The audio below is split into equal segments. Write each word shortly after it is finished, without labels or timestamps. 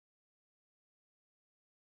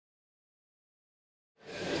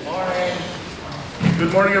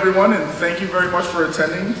Good morning, everyone, and thank you very much for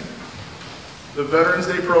attending the Veterans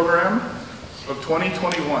Day program of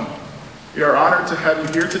 2021. We are honored to have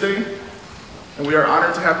you here today, and we are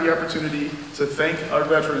honored to have the opportunity to thank our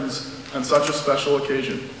veterans on such a special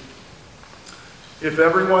occasion. If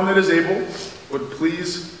everyone that is able would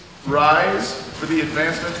please rise for the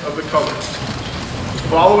advancement of the colors.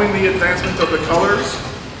 Following the advancement of the colors,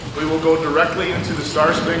 we will go directly into the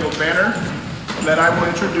Star-Spangled Banner, and then I will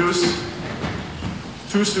introduce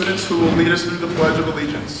two students who will lead us through the Pledge of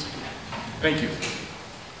Allegiance. Thank you.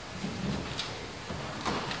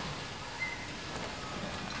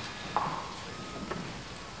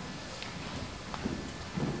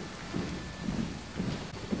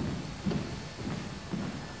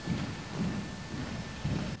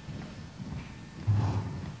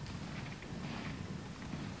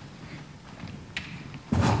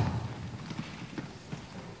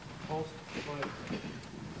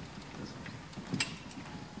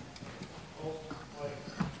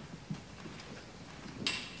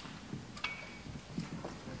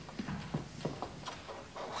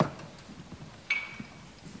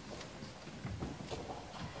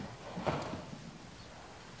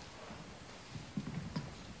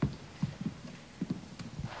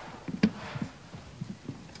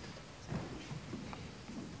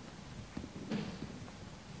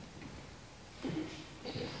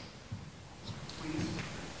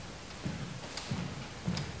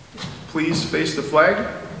 Please face the flag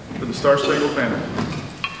for the Star-Spangled Banner.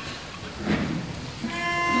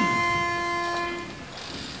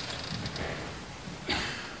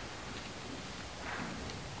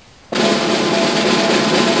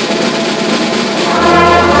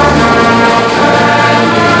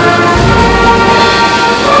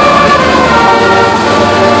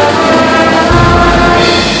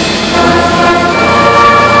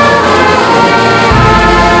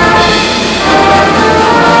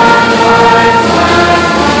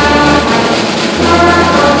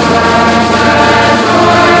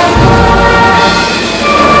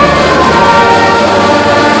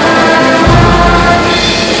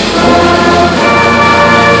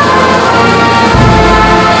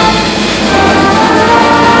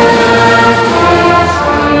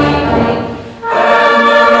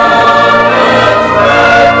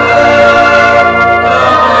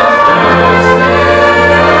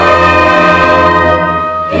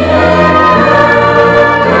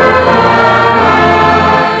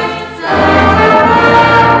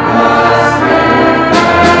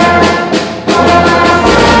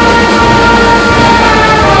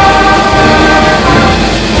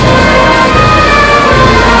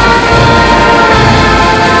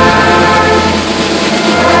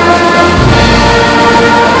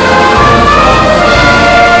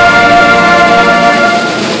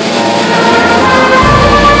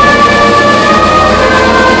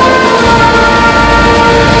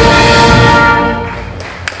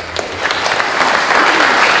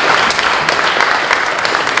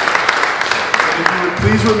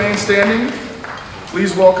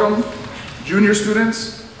 Please welcome junior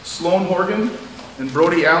students Sloan Horgan and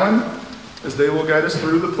Brody Allen as they will guide us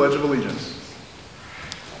through the Pledge of Allegiance.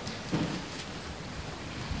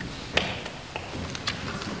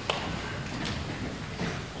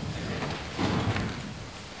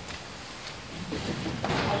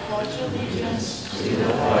 I pledge allegiance to the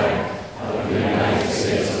flag of the United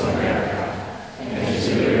States of America and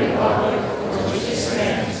to the republic for which it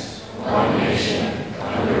stands, one nation,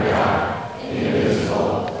 under God,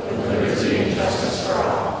 indivisible, with liberty and justice for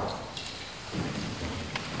all.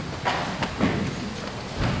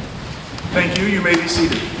 Thank you. You may be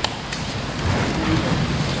seated.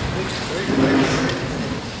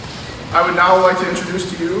 I would now like to introduce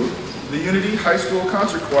to you the Unity High School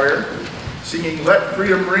Concert Choir singing Let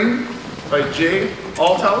Freedom Ring by Jay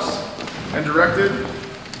Althouse and directed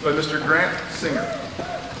by Mr. Grant Singer.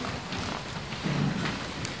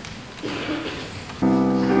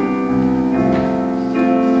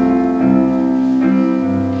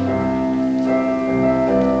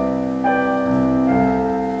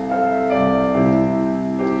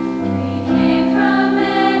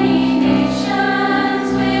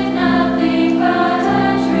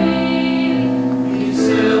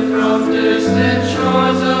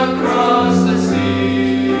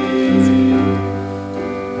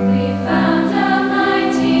 We found a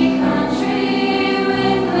mighty country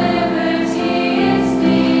with liberty.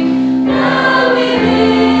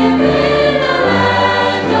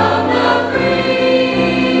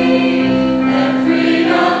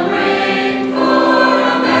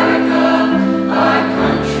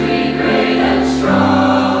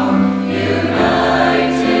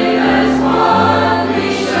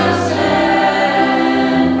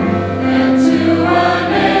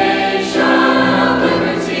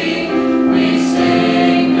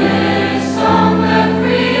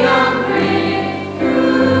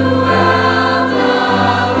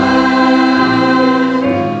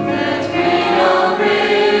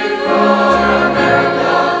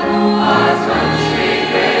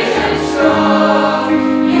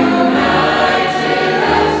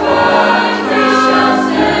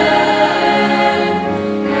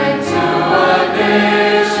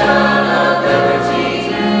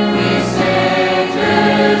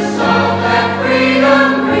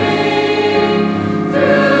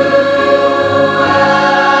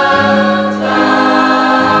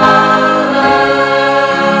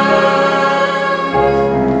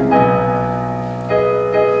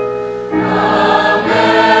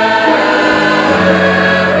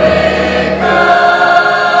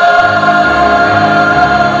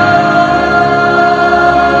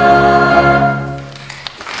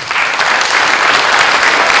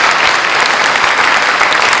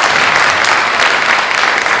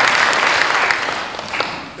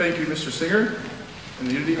 you, Mr. Singer, and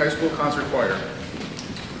the Unity High School Concert Choir.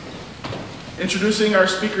 Introducing our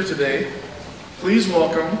speaker today, please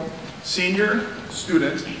welcome senior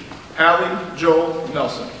student Hallie Joel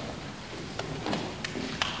Nelson.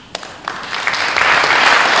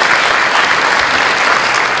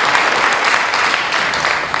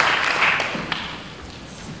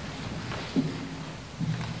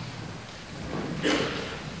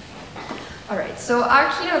 All right, so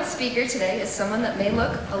our keynote speaker today is someone that may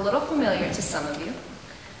look a little familiar to some of you,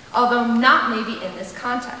 although not maybe in this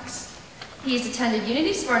context. He's attended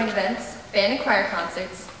Unity sporting events, band and choir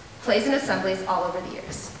concerts, plays and assemblies all over the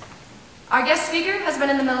years. Our guest speaker has been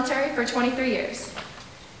in the military for 23 years.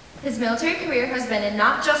 His military career has been in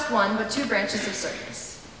not just one, but 2 branches of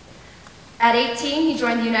service. At 18, he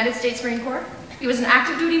joined the United States Marine Corps. He was an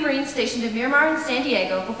active duty Marine stationed in Miramar and San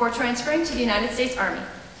Diego before transferring to the United States Army,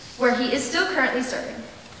 where he is still currently serving.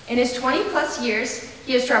 In his 20-plus years,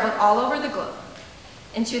 he has traveled all over the globe.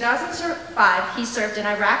 In 2005, he served in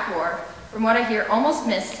Iraq War, from what I hear almost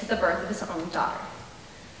missed the birth of his own daughter.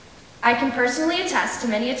 I can personally attest to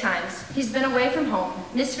many a times he's been away from home,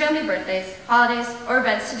 missed family birthdays, holidays, or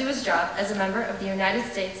events to do his job as a member of the United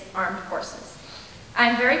States Armed Forces. I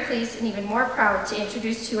am very pleased and even more proud to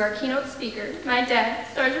introduce to our keynote speaker, my dad,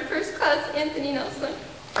 Sergeant First Class Anthony Nelson.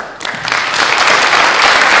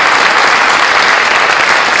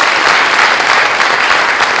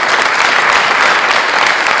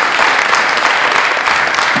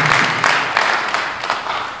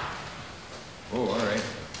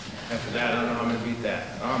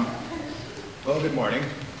 Well, good morning.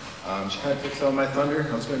 She kind of took some of my thunder.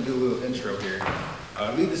 I was going to do a little intro here.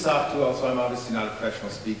 Lead this off too. Also, I'm obviously not a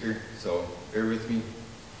professional speaker, so bear with me.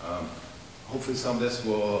 Hopefully some of this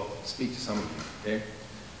will speak to some of you, okay?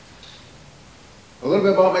 A little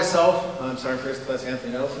bit about myself. I'm Sergeant First Class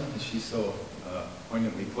Anthony Nelson, as she so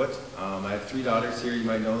poignantly put. I have 3 daughters here. You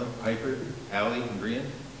might know them, Piper, Allie, and Brian.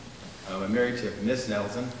 I'm married to Miss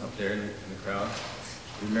Nelson up there in the crowd.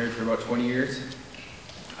 We've been married for about 20 years.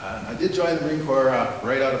 I did join the Marine Corps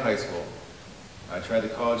right out of high school. I tried the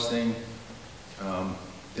college thing,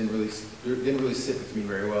 didn't really sit with me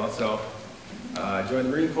very well. So I joined the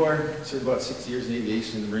Marine Corps, served about 6 years in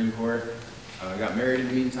aviation in the Marine Corps. Got married in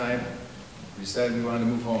the meantime. We decided we wanted to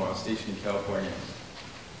move home. I was stationed in California.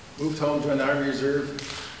 Moved home, joined the Army Reserve.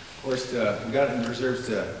 Of course, we got in the reserves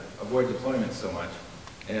to avoid deployment so much.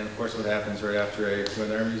 And of course, what happens right after I joined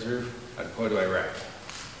the Army Reserve? I deployed to Iraq.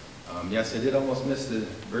 Yes, I did almost miss the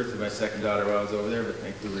birth of my second daughter while I was over there, but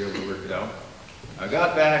thankfully we were able to work it out. I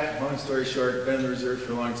got back, long story short, been in the reserve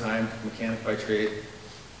for a long time, mechanic by trade.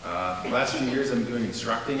 The last few years I'm doing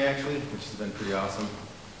instructing actually, which has been pretty awesome.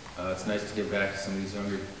 It's nice to get back to some of these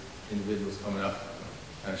younger individuals coming up,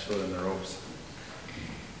 kind of show them the ropes.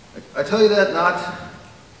 I tell you that not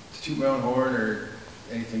to toot my own horn or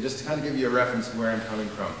anything, just to kind of give you a reference of where I'm coming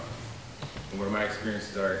from and where my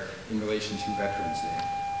experiences are in relation to Veterans Day.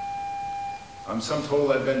 Sum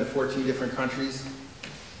total, I've been to 14 different countries.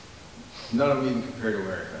 None of them even compare to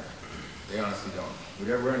America. They honestly don't.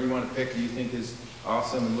 Whatever one you want to pick that you think is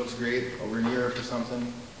awesome and looks great over in Europe or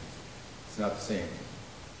something, it's not the same.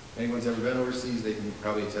 If anyone's ever been overseas, they can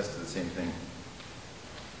probably attest to the same thing.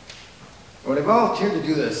 When I volunteered to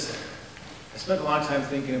do this, I spent a long time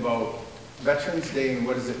thinking about Veterans Day and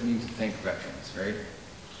what does it mean to thank veterans, right?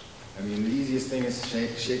 I mean, the easiest thing is to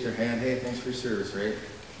shake their hand, hey, thanks for your service, right?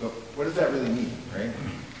 But what does that really mean, right?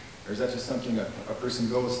 Or is that just something a person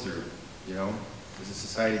goes through, you know? Does a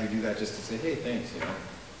society do that just to say, hey, thanks, you know?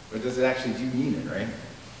 But does it actually do mean it, right?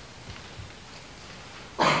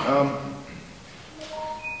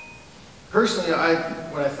 Personally,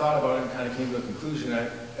 when I thought about it and kind of came to a conclusion,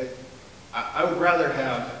 I would rather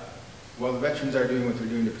have, while the veterans are doing what they're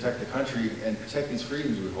doing to protect the country and protect these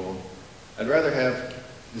freedoms we hold, I'd rather have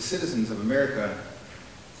the citizens of America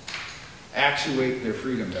actuate their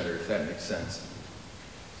freedom better, if that makes sense.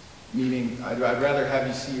 Meaning, I'd rather have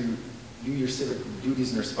you see do your civic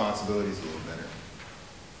duties and responsibilities a little better.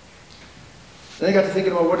 Then I got to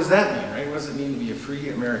thinking about what does that mean, right? What does it mean to be a free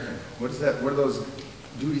American? What do those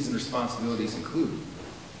duties and responsibilities include?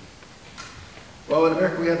 Well, in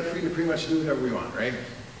America we have the freedom to pretty much do whatever we want, right?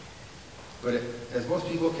 But as most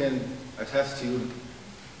people can attest to,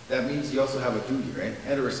 that means you also have a duty, right?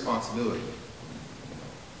 And a responsibility.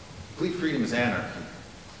 Complete freedom is anarchy,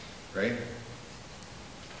 right?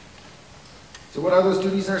 So what are those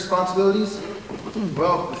duties and responsibilities?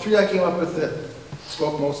 Well, the 3 I came up with that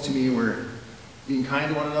spoke most to me were being kind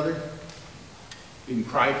to one another, being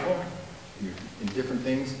prideful in different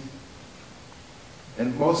things,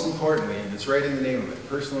 and most importantly, and it's right in the name of it,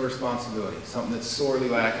 personal responsibility, something that's sorely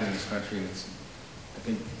lacking in this country, and it's, I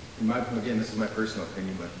think Again, this is my personal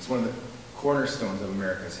opinion, but it's one of the cornerstones of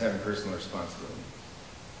America is having personal responsibility.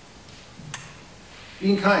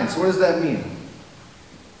 Being kind, so what does that mean?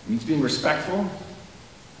 It means being respectful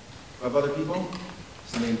of other people.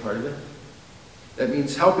 It's the main part of it. That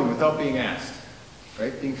means helping without being asked,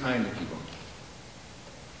 right? Being kind to people.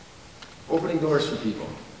 Opening doors for people.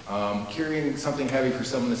 Carrying something heavy for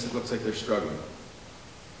someone that looks like they're struggling.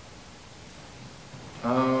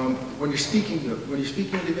 When you're speaking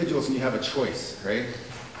to individuals and you have a choice, right?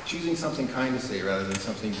 Choosing something kind to say rather than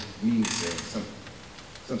something mean to say,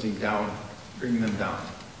 something down, bringing them down.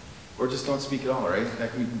 Or just don't speak at all, right?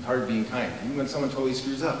 That can be part of being kind. Even when someone totally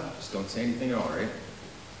screws up, just don't say anything at all, right?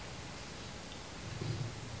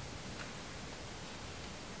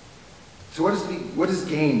 So what is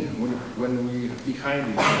gained when we be kind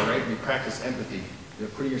to each other, right? We practice empathy,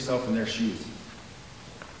 putting yourself in their shoes.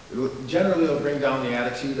 Generally, it'll bring down the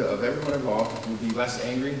attitude of everyone involved. We'll be less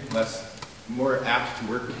angry, more apt to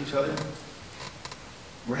work with each other.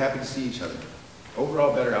 We're happy to see each other.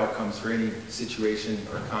 Overall, better outcomes for any situation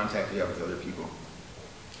or contact you have with other people.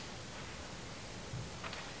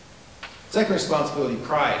 Second responsibility,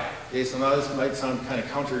 pride. Okay, so now this might sound kind of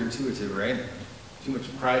counterintuitive, right? Too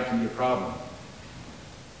much pride can be a problem.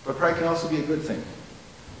 But pride can also be a good thing.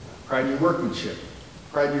 Pride in your workmanship,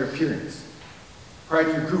 pride in your appearance, pride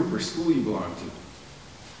in your group or school you belong to.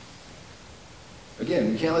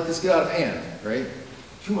 Again, we can't let this get out of hand, right?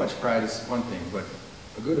 Too much pride is one thing, but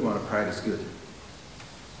a good amount of pride is good.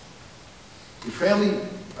 Your family,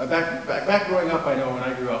 back growing up, I know when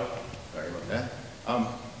I grew up, sorry about that,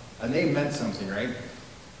 a name meant something, right?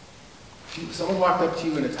 Someone walked up to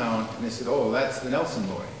you in a town and they said, oh, that's the Nelson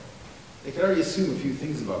boy. They could already assume a few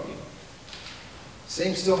things about you.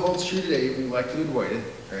 Same still holds true today, we like to avoid it,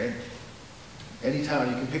 right? Any town,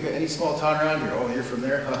 you can pick any small town around here. Oh, you're from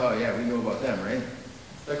there? Haha, yeah, we know about them, right?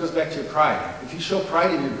 That goes back to your pride. If you show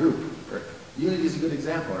pride in your group, unity is a good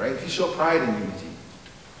example, right? If you show pride in unity,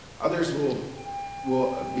 others will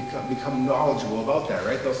become knowledgeable about that,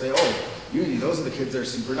 right? They'll say, oh, unity, those are the kids that are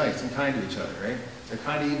super nice and kind to each other, right? They're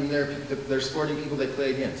kind to even their sporting people they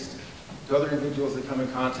play against, to other individuals they come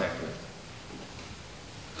in contact with.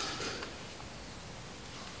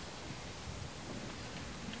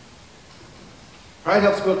 Pride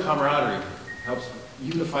helps build camaraderie, helps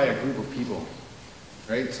unify a group of people,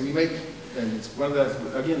 right? So we make, and it's one of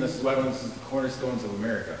the, again, this is why this is the cornerstones of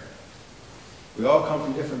America. We all come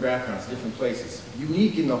from different backgrounds, different places.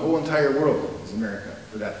 Unique in the whole entire world is America,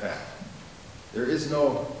 for that fact. There is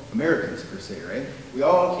no Americans, per se, right? We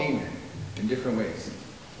all came here in different ways,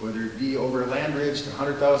 whether it be over a land bridge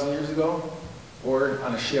 100,000 years ago, or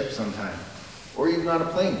on a ship sometime, or even on a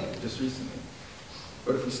plane just recently.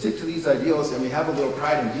 But if we stick to these ideals and we have a little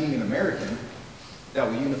pride in being an American, that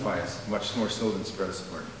will unify us much more so than spread us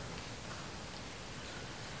apart.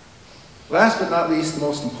 Last but not least, the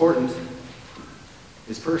most important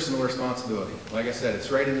is personal responsibility. Like I said, it's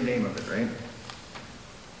right in the name of it, right?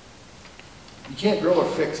 You can't grow or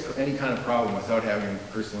fix any kind of problem without having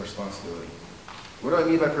personal responsibility. What do I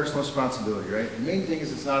mean by personal responsibility, right? The main thing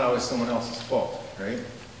is it's not always someone else's fault, right?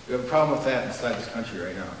 We have a problem with that inside this country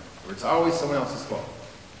right now, where it's always someone else's fault,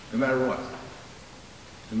 no matter what.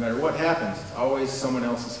 No matter what happens, it's always someone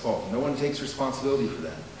else's fault. No one takes responsibility for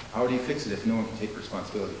that. How do you fix it if no one can take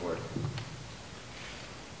responsibility for it?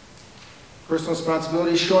 Personal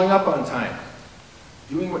responsibility is showing up on time,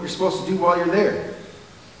 doing what you're supposed to do while you're there,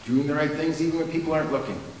 doing the right things even when people aren't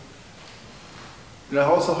looking. And it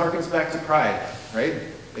also harkens back to pride, right?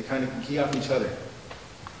 They kind of key off each other.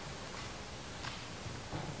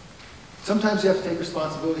 Sometimes you have to take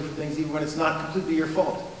responsibility for things even when it's not completely your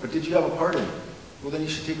fault. But did you have a part in it? Well, then you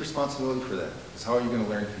should take responsibility for that. Because how are you going to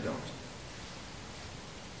learn if you don't?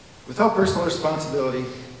 Without personal responsibility,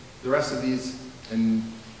 the rest of these and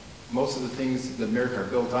most of the things that America are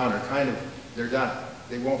built on are kind of,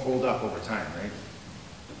 they won't hold up over time, right?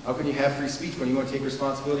 How can you have free speech when you won't take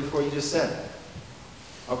responsibility for what you just said?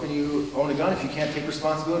 How can you own a gun if you can't take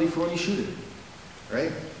responsibility for when you shoot it,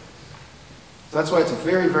 right? So that's why it's a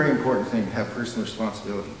very, very important thing to have personal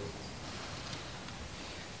responsibility.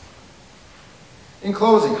 In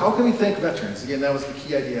closing, how can we thank veterans? Again, that was the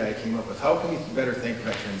key idea I came up with. How can we better thank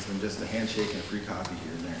veterans than just a handshake and a free coffee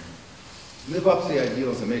here and there? Live up to the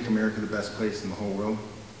ideals that make America the best place in the whole world.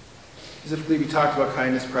 Specifically, we talked about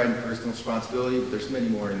kindness, pride, and personal responsibility, but there's many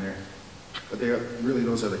more in there. But really,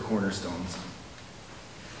 those are the cornerstones.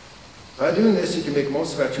 By doing this, you can make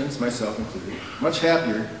most veterans, myself included, much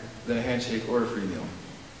happier than a handshake or a free meal.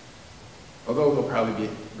 Although they'll probably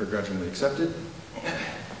be begrudgingly accepted.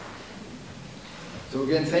 So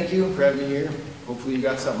again, thank you for having me here. Hopefully you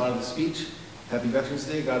got something out of the speech. Happy Veterans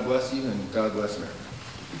Day. God bless you, and God bless America.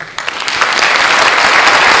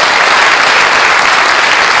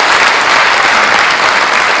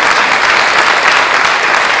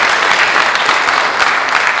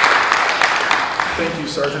 Thank you,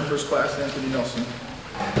 Sergeant First Class Anthony Nelson.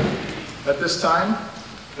 At this time,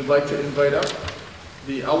 I'd like to invite up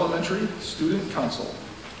the Elementary Student Council.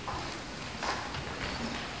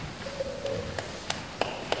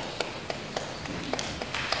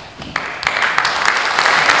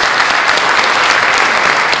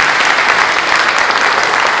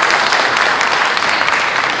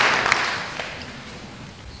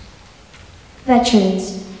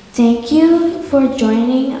 Veterans, thank you for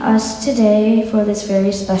joining us today for this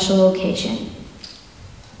very special occasion.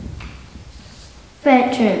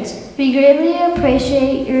 Veterans, we greatly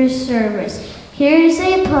appreciate your service. Here's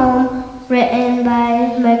a poem written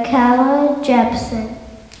by Michaela Jepson.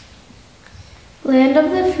 Land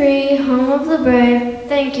of the free, home of the brave,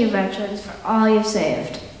 thank you, veterans, for all you've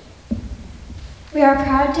saved. We are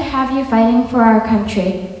proud to have you fighting for our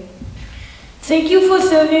country. Thank you for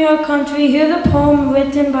serving our country. Here's a poem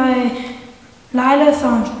written by Lila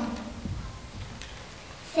Sandra.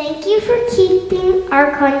 Thank you for keeping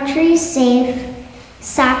our country safe.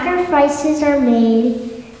 Sacrifices are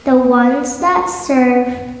made. The ones that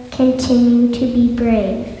serve continue to be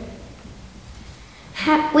brave.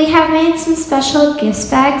 We have made some special gift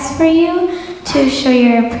bags for you to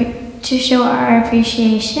show our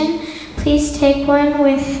appreciation. Please take one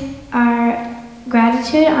with our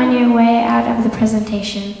gratitude on your way out of the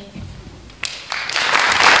presentation.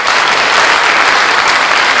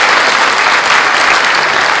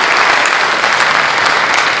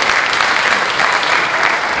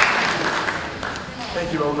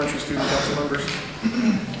 Thank you, elementary student council members.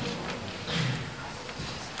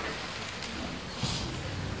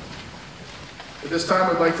 At this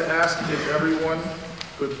time, I'd like to ask if everyone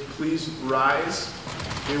could please rise.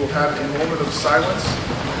 We will have a moment of silence,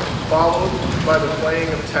 followed by the playing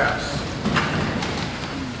of taps.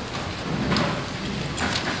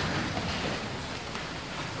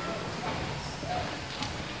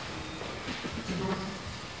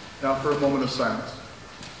 Now for a moment of silence.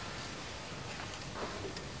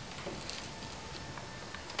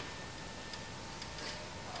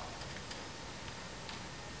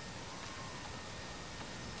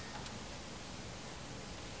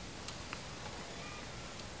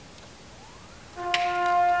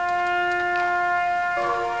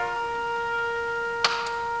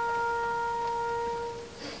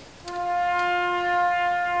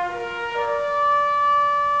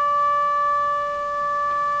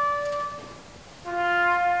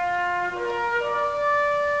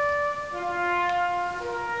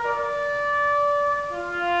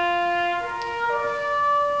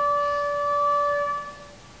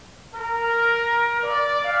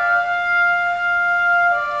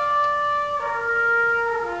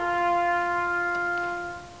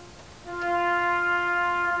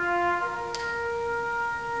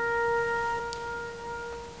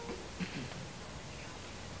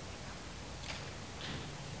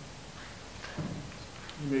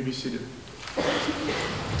 You may be seated.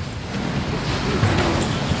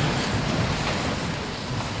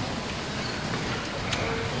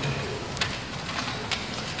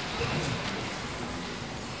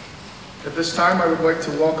 At this time, I would like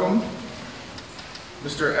to welcome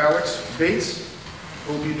Mr. Alex Bates,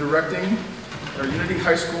 who will be directing our Unity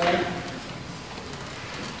High School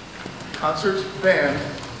concert band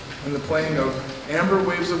and the playing of Amber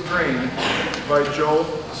Waves of Grain by Joe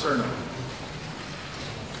Cerna.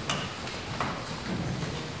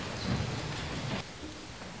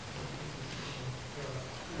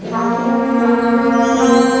 Thank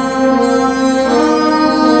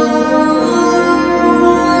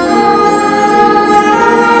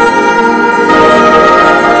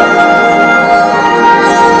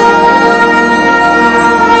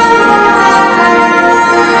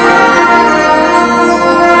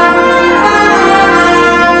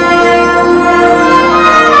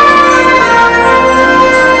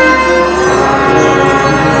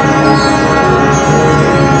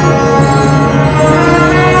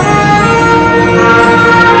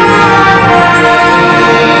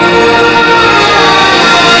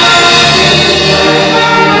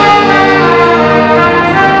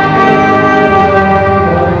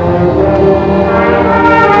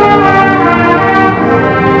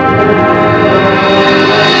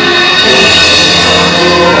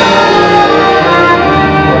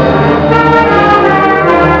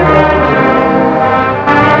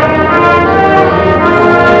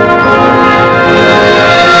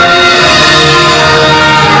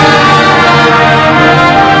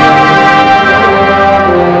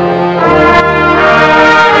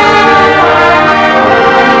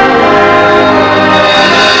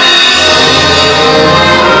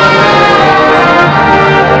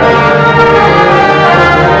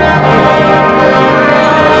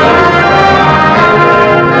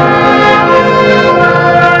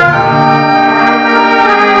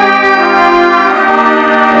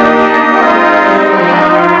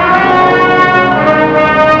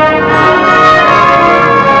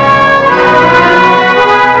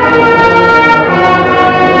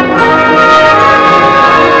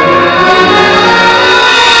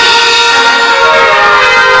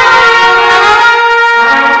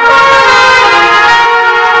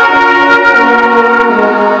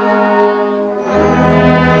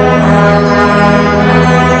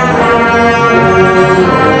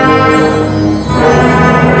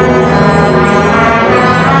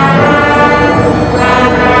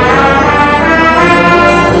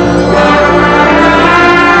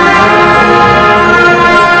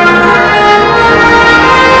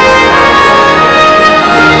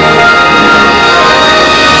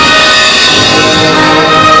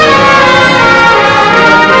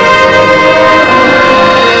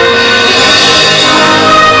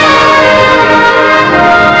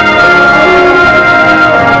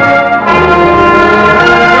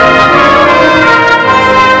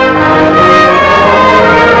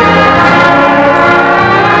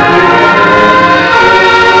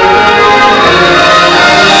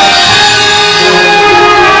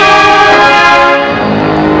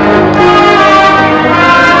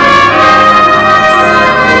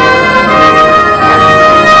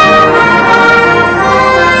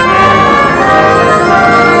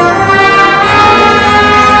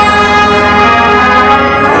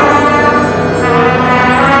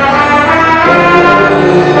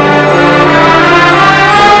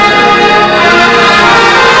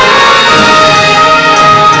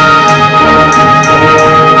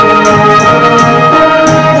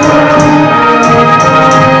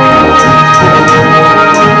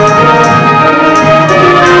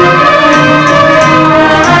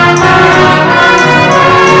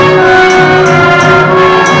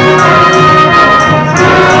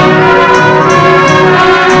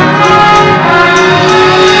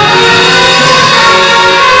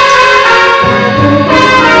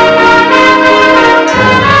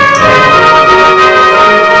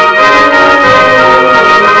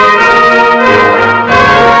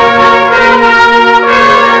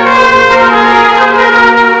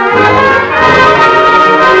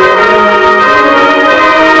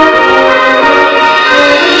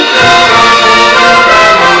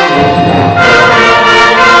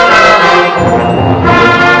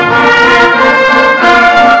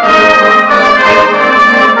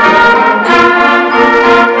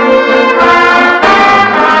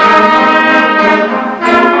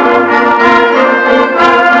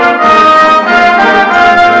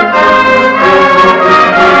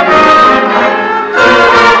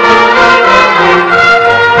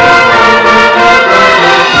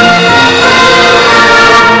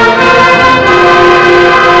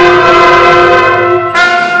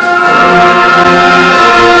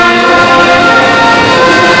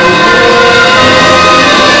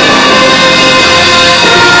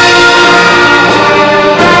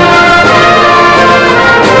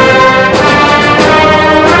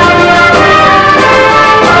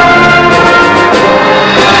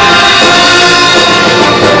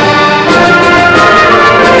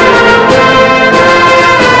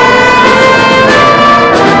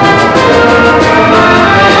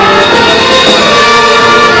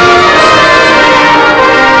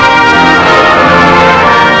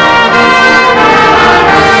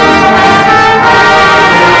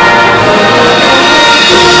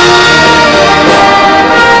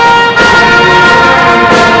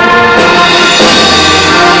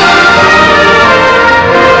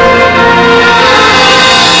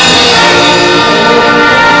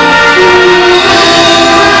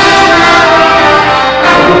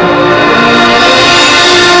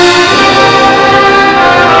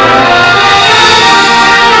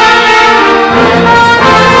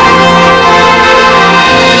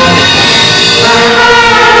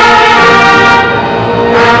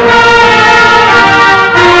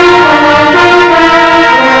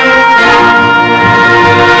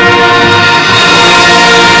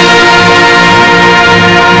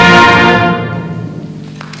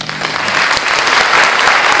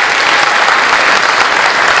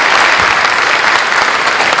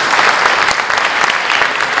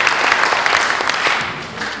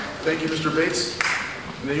Thank you, Mr. Bates,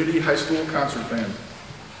 and the Unity High School Concert Band.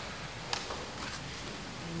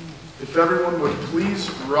 If everyone would please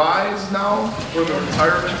rise now for the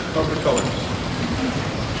retirement of the colors.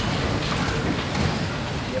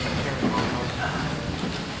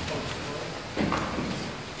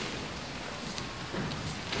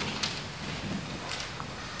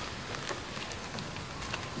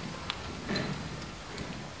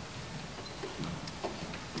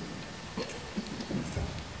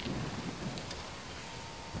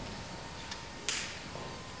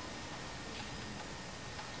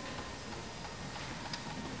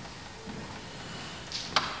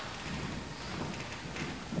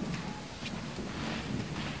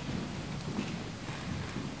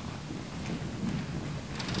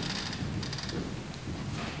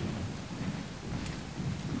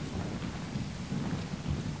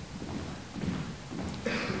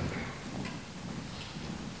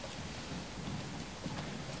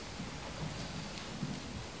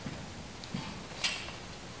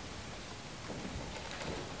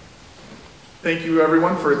 Thank you,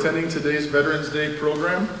 everyone, for attending today's Veterans Day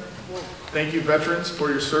program. Thank you, veterans,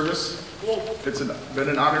 for your service. It's been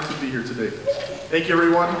an honor to be here today. Thank you,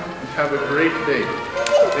 everyone, and have a great day.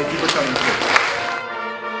 Thank you for coming today.